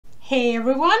Hey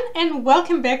everyone, and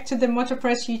welcome back to the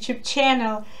MotoPress YouTube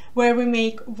channel, where we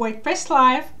make WordPress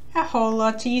life a whole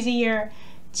lot easier.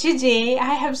 Today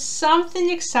I have something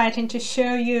exciting to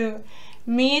show you.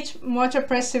 Meet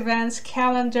MotoPress Events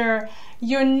Calendar,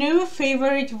 your new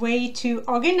favorite way to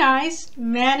organize,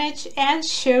 manage and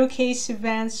showcase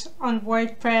events on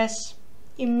WordPress.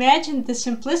 Imagine the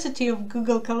simplicity of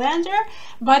Google Calendar,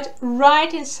 but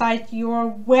right inside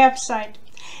your website.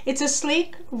 It's a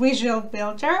sleek visual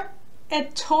builder, a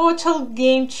total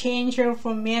game changer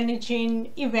for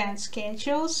managing event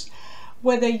schedules.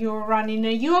 Whether you're running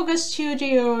a yoga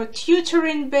studio,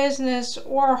 tutoring business,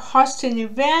 or hosting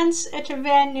events at a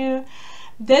venue,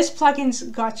 this plugin's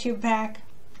got you back.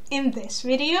 In this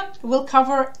video, we'll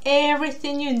cover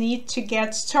everything you need to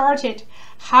get started,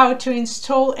 how to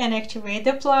install and activate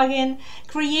the plugin,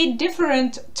 create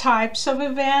different types of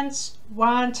events,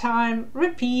 one-time,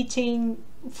 repeating,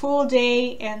 full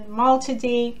day and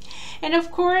multi-day, and of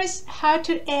course how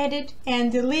to edit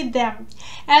and delete them.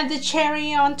 And the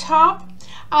cherry on top,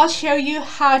 I'll show you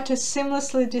how to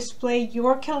seamlessly display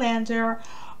your calendar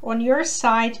on your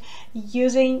site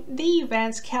using the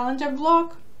Events Calendar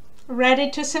block. Ready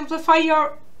to simplify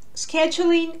your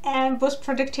scheduling and boost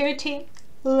productivity?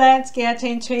 Let's get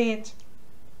into it.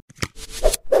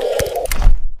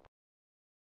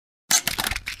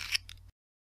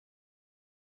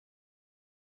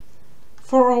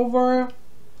 For over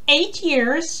 8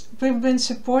 years, we've been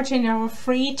supporting our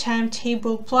free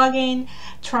Timetable plugin,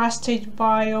 trusted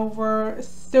by over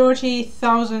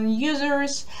 30,000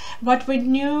 users, but we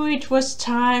knew it was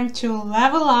time to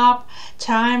level up,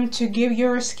 time to give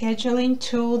your scheduling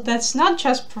tool that's not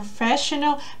just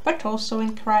professional, but also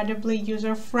incredibly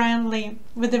user-friendly.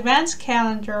 With Events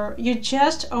Calendar, you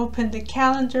just open the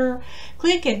calendar,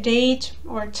 click a date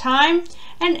or time,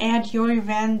 and add your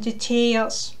event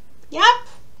details. Yep,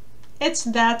 it's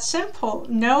that simple.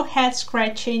 No head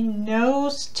scratching, no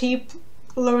steep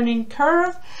learning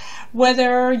curve.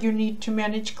 Whether you need to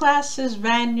manage classes,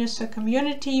 venues, or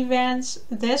community events,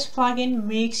 this plugin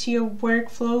makes your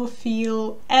workflow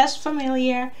feel as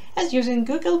familiar as using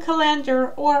Google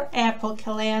Calendar or Apple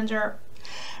Calendar.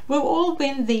 We've all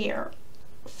been there,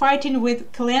 fighting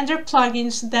with calendar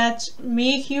plugins that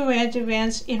make you add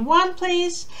events in one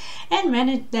place and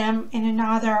manage them in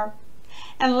another.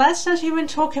 And let's not even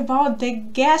talk about the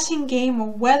guessing game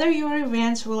of whether your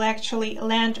events will actually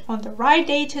land on the right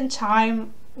date and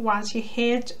time once you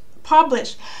hit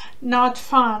publish. Not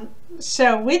fun.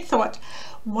 So we thought,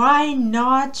 why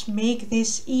not make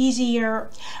this easier?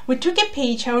 We took a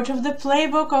page out of the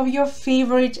playbook of your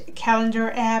favorite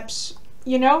calendar apps.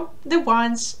 You know, the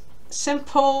ones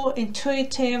simple,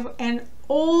 intuitive, and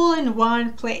all in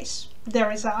one place. The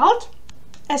result?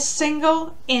 A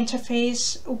single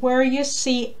interface where you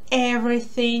see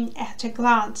everything at a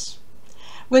glance.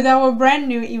 With our brand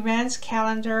new events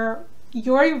calendar,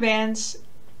 your events,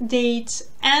 dates,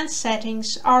 and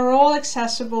settings are all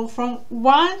accessible from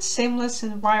one seamless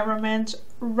environment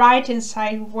right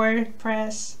inside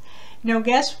WordPress. No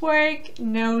guesswork,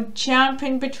 no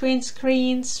jumping between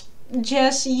screens,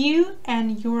 just you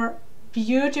and your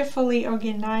beautifully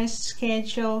organized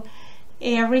schedule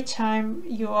every time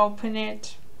you open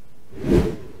it.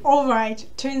 Alright,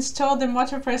 to install the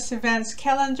MotoPress Events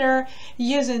Calendar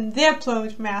using the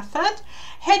upload method,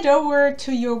 head over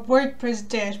to your WordPress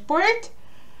dashboard,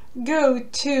 go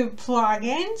to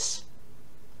Plugins,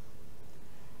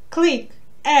 click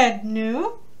Add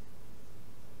New,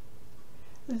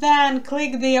 then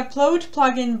click the Upload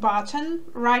Plugin button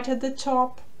right at the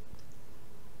top.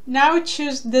 Now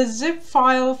choose the zip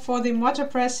file for the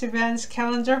MotoPress Events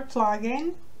Calendar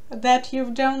plugin that you've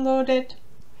downloaded.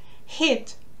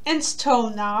 Hit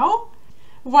Install Now.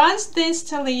 Once the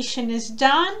installation is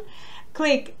done,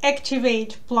 click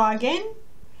Activate Plugin,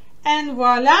 and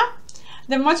voila!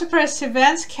 The MotoPress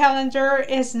Events Calendar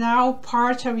is now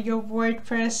part of your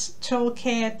WordPress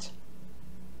toolkit.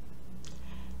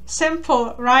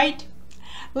 Simple, right?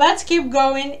 Let's keep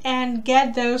going and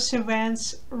get those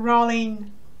events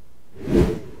rolling.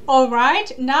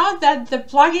 Alright, now that the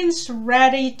plugin's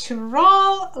ready to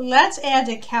roll, let's add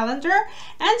a calendar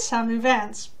and some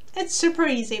events. It's super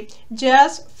easy,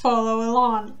 just follow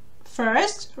along.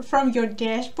 First, from your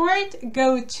dashboard,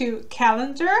 go to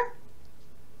Calendar,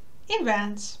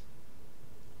 Events.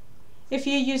 If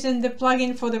you're using the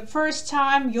plugin for the first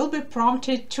time, you'll be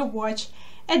prompted to watch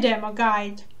a demo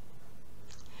guide.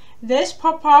 This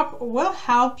pop-up will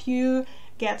help you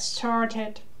get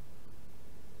started.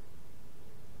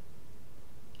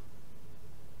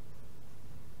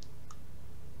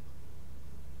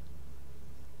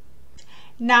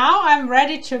 Now I'm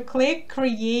ready to click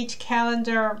Create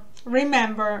Calendar.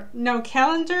 Remember, no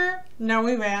calendar, no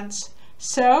events.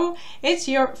 So it's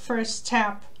your first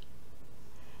step.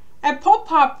 A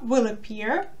pop-up will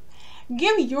appear.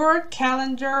 Give your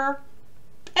calendar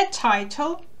a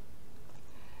title,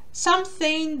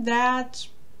 something that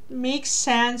makes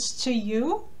sense to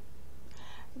you,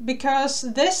 because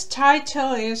this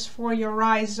title is for your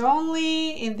eyes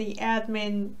only in the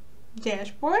admin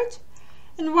dashboard.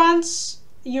 And once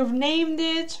you've named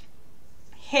it,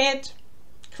 hit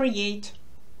create.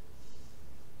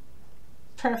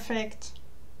 Perfect.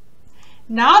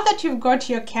 Now that you've got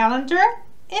your calendar,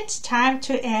 it's time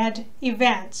to add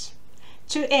events.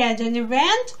 To add an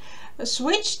event,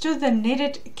 switch to the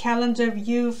knitted calendar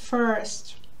view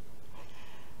first.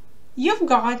 You've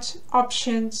got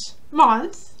options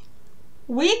month,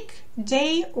 week,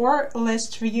 day, or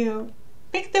list view.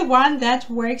 Pick the one that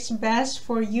works best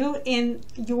for you in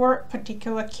your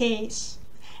particular case.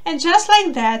 And just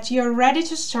like that, you're ready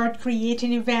to start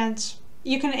creating events.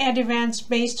 You can add events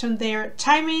based on their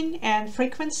timing and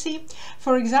frequency.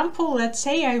 For example, let's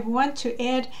say I want to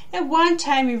add a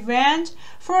one-time event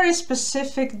for a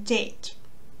specific date,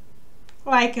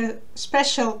 like a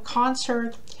special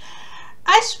concert.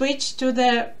 I switch to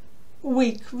the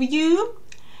week view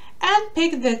and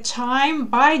pick the time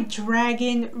by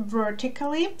dragging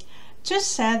vertically to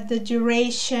set the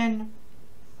duration.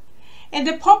 In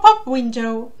the pop-up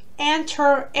window,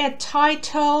 enter a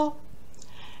title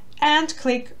and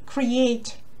click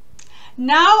Create.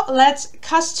 Now let's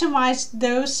customize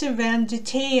those event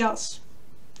details.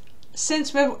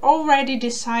 Since we've already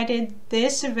decided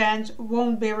this event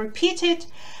won't be repeated,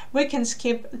 we can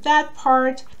skip that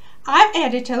part. I've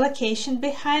added a location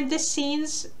behind the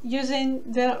scenes using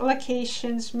the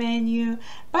locations menu,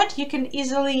 but you can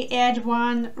easily add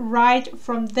one right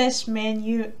from this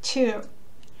menu too.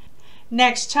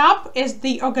 Next up is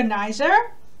the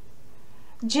organizer.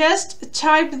 Just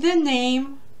type the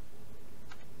name,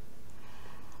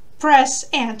 press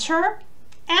enter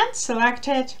and select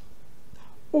it.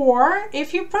 Or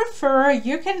if you prefer,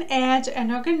 you can add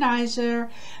an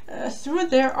organizer through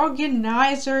the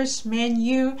organizers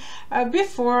menu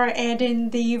before adding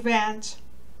the event.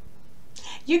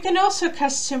 You can also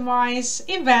customize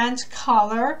event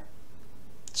color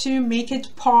to make it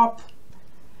pop,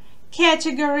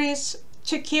 categories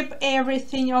to keep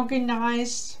everything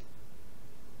organized,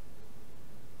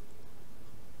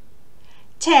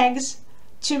 tags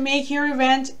to make your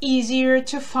event easier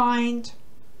to find.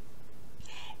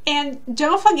 And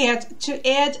don't forget to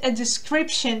add a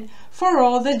description for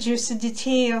all the juicy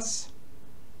details.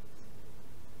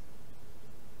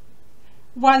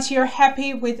 Once you're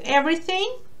happy with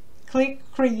everything, click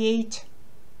Create.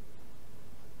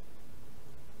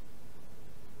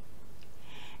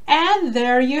 And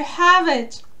there you have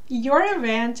it. Your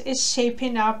event is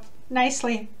shaping up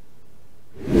nicely.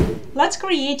 Let's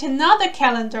create another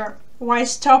calendar. Why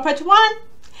stop at one?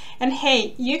 And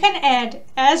hey, you can add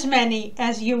as many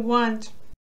as you want.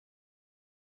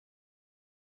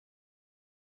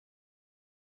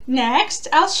 Next,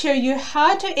 I'll show you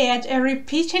how to add a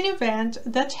repeating event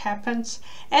that happens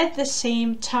at the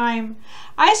same time.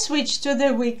 I switch to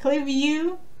the weekly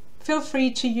view. Feel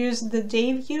free to use the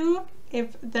day view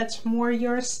if that's more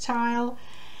your style,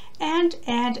 and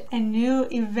add a new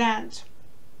event.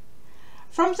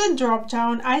 From the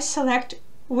drop-down, I select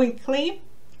weekly.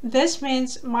 This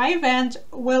means my event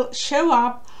will show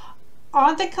up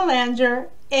on the calendar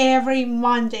every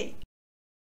Monday.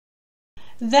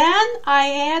 Then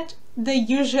I add the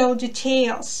usual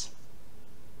details.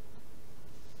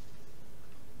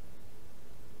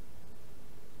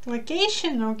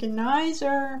 Location,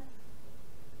 organizer.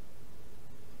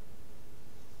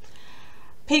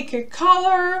 Pick a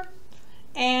color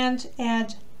and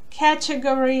add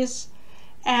categories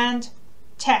and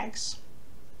tags.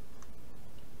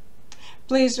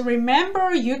 Please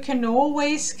remember, you can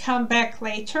always come back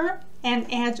later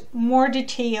and add more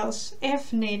details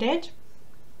if needed.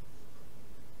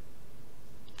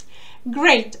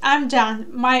 Great, I'm done.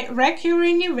 My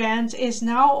recurring event is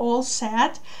now all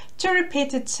set to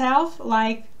repeat itself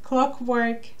like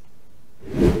clockwork.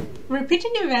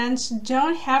 Repeating events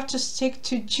don't have to stick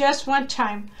to just one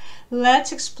time.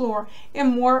 Let's explore a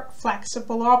more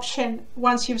flexible option.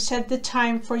 Once you've set the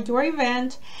time for your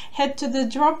event, head to the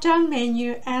drop-down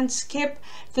menu and skip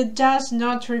the Does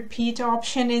Not Repeat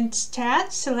option.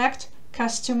 Instead, select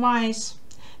Customize.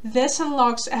 This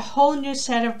unlocks a whole new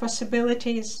set of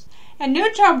possibilities. A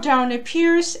new drop-down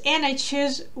appears and I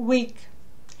choose Week.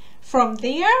 From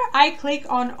there, I click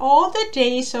on all the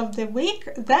days of the week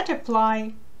that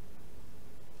apply.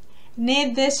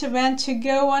 Need this event to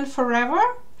go on forever?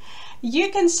 You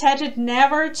can set it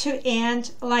never to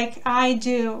end like I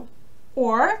do.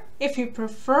 Or, if you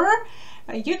prefer,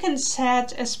 you can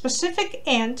set a specific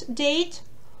end date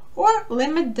or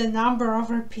limit the number of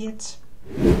repeats.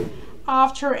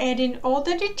 After adding all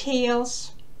the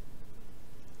details,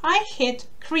 I hit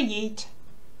Create.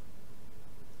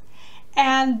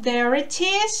 And there it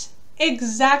is,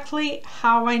 exactly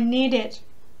how I need it.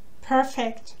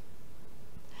 Perfect.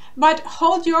 But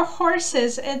hold your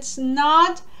horses, it's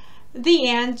not the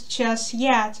end just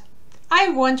yet. I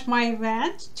want my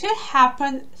event to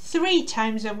happen 3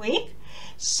 times a week.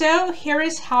 So here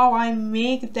is how I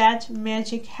make that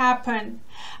magic happen.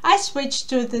 I switch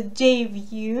to the day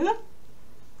view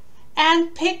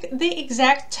and pick the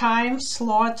exact time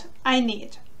slot I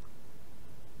need.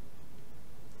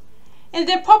 In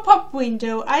the pop-up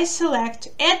window, I select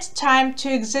Add Time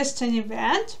to Existing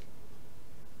Event.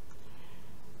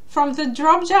 From the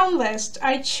drop-down list,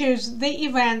 I choose the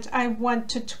event I want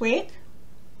to tweak.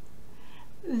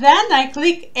 Then I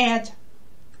click Add.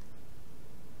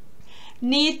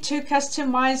 Need to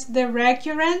customize the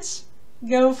recurrence?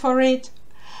 Go for it.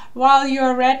 While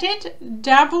you're at it,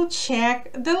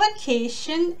 double-check the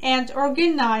location and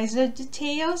organizer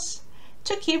details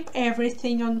to keep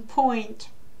everything on point.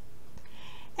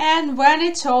 And when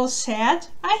it's all set,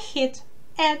 I hit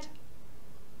Add.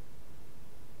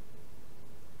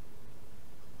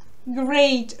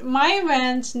 Great, my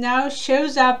event now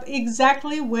shows up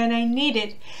exactly when I need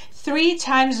it, 3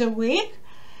 times a week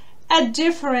at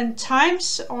different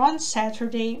times on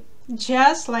Saturday,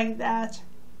 just like that.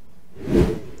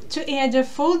 To add a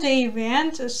full day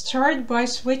event, start by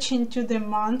switching to the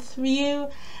month view,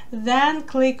 then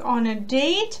click on a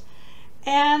date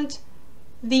and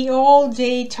the all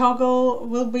day toggle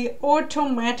will be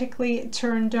automatically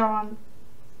turned on.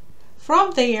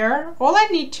 From there, all I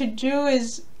need to do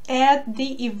is add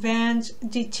the event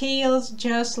details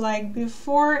just like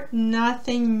before,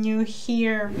 nothing new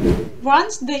here.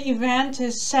 Once the event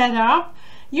is set up,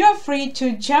 you're free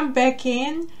to jump back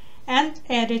in and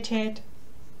edit it.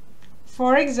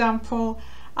 For example,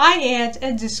 I add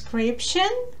a description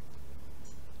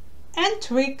and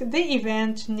tweak the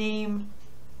event name.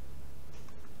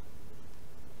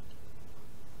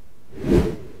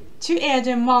 To add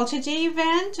a multi-day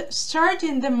event, start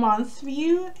in the month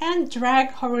view and drag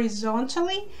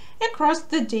horizontally across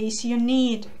the days you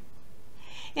need.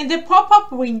 In the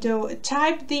pop-up window,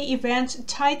 type the event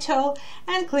title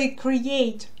and click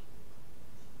Create.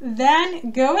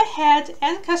 Then go ahead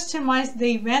and customize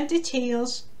the event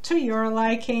details to your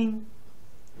liking.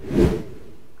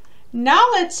 Now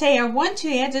let's say I want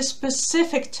to add a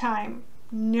specific time.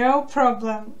 No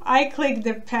problem. I click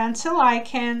the pencil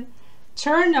icon,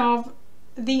 turn off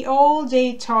the all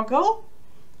day toggle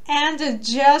and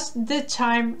adjust the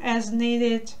time as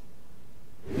needed.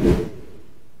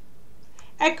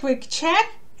 A quick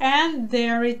check and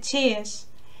there it is,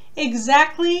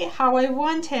 exactly how I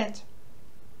want it.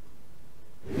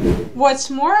 What's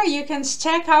more, you can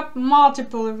stack up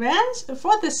multiple events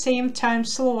for the same time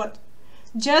slot.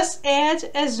 Just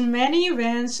add as many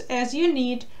events as you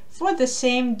need for the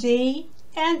same day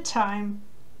and time.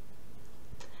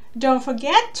 Don't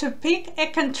forget to pick a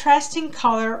contrasting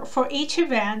color for each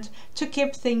event to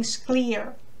keep things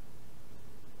clear.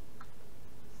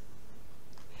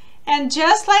 And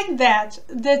just like that,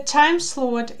 the time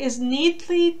slot is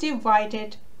neatly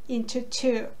divided into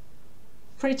 2.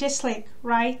 Pretty slick,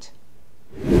 right?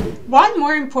 One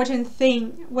more important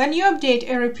thing, when you update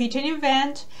a repeating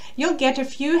event, you'll get a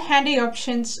few handy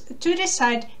options to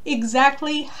decide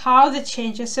exactly how the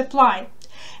changes apply.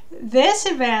 This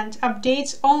event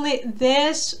updates only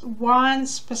this one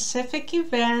specific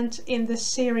event in the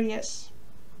series.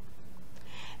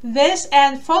 This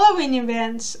and following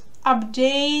events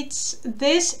updates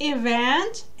this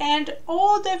event and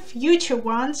all the future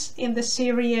ones in the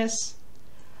series.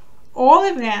 All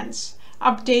events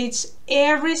updates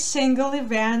every single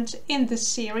event in the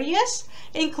series,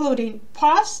 including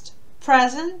past,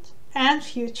 present, and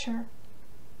future.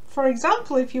 For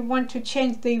example, if you want to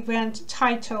change the event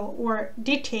title or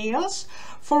details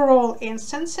for all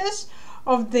instances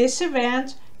of this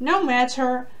event, no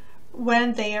matter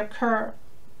when they occur.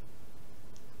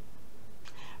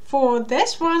 For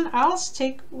this one, I'll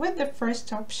stick with the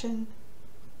first option.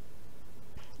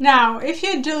 Now, if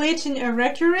you're deleting a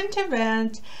recurrent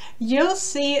event, you'll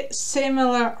see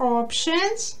similar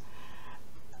options.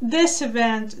 This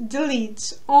event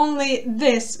deletes only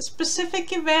this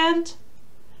specific event.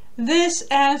 This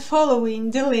and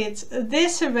following deletes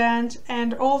this event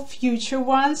and all future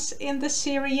ones in the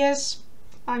series,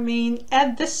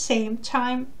 at the same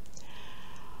time.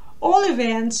 All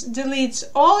events deletes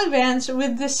all events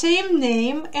with the same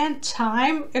name and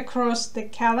time across the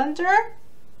calendar.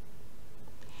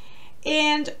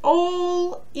 And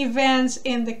all events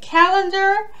in the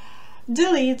calendar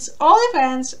deletes all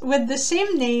events with the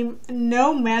same name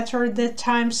no matter the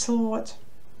time slot.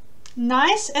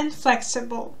 Nice and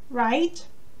flexible, right?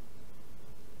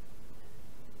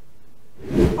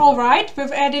 Alright,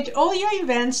 we've added all your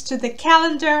events to the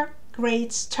calendar.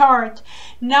 Great start.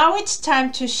 Now it's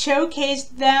time to showcase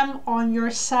them on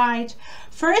your site.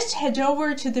 First, head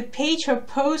over to the page or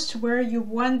post where you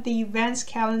want the events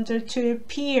calendar to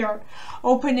appear.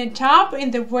 Open it up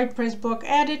in the WordPress block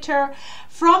editor.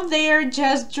 From there,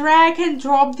 just drag and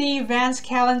drop the events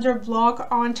calendar block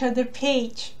onto the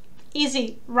page.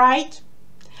 Easy, right?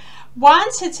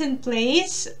 Once it's in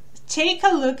place, take a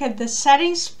look at the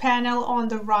settings panel on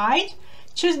the right.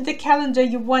 Choose the calendar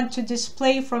you want to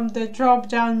display from the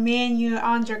drop-down menu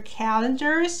under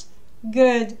Calendars.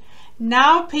 Good.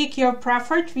 Now pick your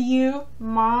preferred view,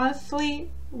 monthly,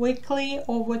 weekly,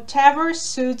 or whatever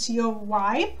suits your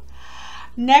vibe.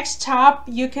 Next up,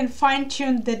 you can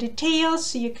fine-tune the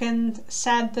details. You can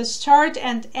set the start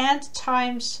and end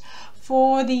times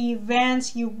for the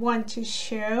events you want to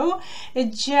show.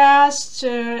 Adjust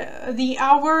the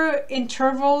hour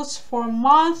intervals for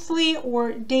monthly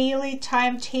or daily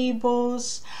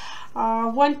timetables.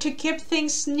 Want to keep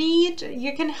things neat?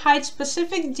 You can hide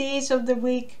specific days of the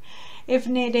week if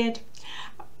needed.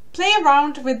 Play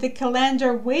around with the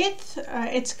calendar width.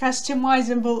 It's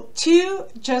customizable too.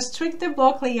 Just tweak the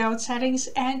block layout settings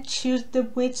and choose the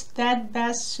width that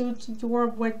best suits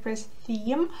your WordPress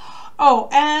theme. Oh,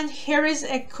 and here is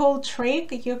a cool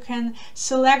trick. You can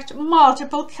select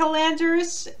multiple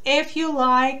calendars if you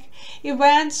like.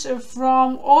 Events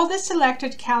from all the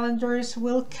selected calendars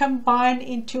will combine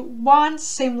into one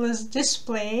seamless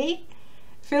display.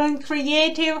 Feeling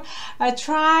creative?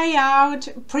 Try out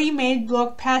pre-made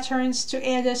block patterns to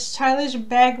add a stylish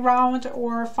background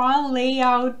or fun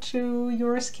layout to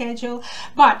your schedule.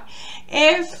 But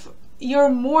if you're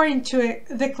more into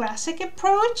the classic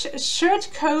approach,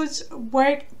 shortcodes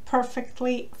work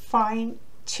perfectly fine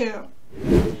too.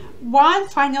 One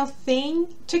final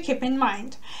thing to keep in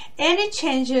mind. Any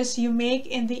changes you make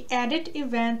in the Edit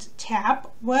Event tab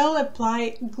will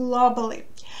apply globally.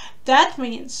 That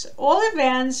means all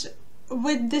events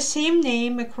with the same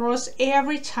name across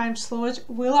every time slot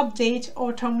will update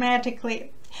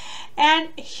automatically. And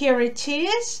here it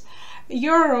is.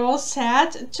 You're all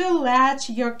set to let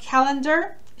your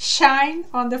calendar shine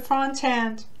on the front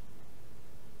end.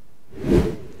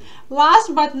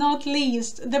 Last but not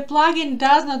least, the plugin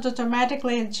does not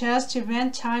automatically adjust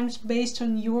event times based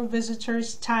on your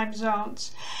visitors' time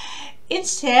zones.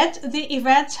 Instead, the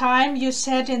event time you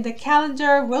set in the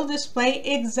calendar will display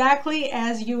exactly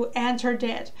as you entered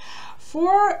it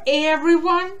for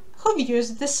everyone who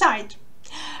views the site.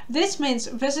 This means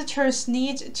visitors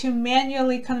need to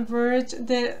manually convert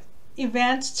the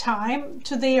event time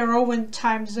to their own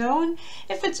time zone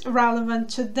if it's relevant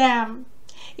to them.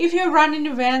 If you're running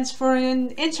events for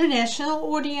an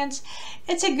international audience,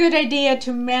 it's a good idea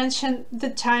to mention the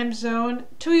time zone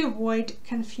to avoid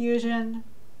confusion.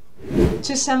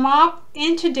 To sum up,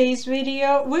 in today's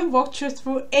video, we walked you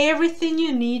through everything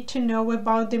you need to know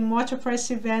about the MotoPress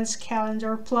Events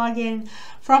Calendar plugin,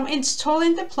 from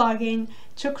installing the plugin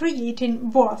to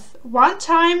creating both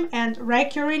one-time and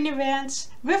recurring events.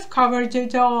 We've covered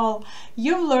it all.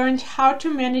 You've learned how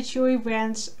to manage your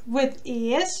events with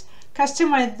ease,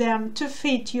 customize them to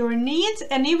fit your needs,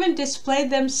 and even display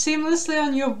them seamlessly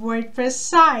on your WordPress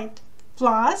site.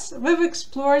 Plus, we've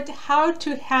explored how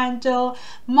to handle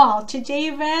multi-day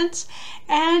events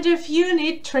and a few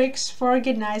neat tricks for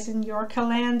organizing your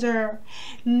calendar.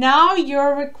 Now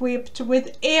you're equipped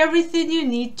with everything you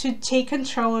need to take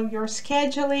control of your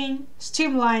scheduling,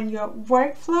 streamline your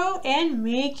workflow, and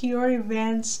make your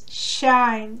events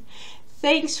shine.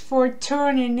 Thanks for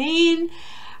tuning in.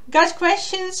 Got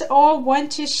questions or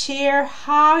want to share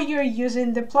how you're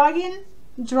using the plugin?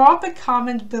 Drop a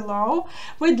comment below.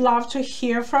 We'd love to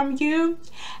hear from you.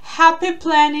 Happy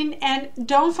planning, and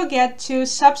don't forget to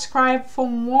subscribe for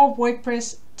more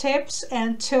WordPress tips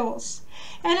and tools.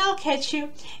 And I'll catch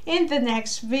you in the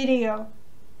next video.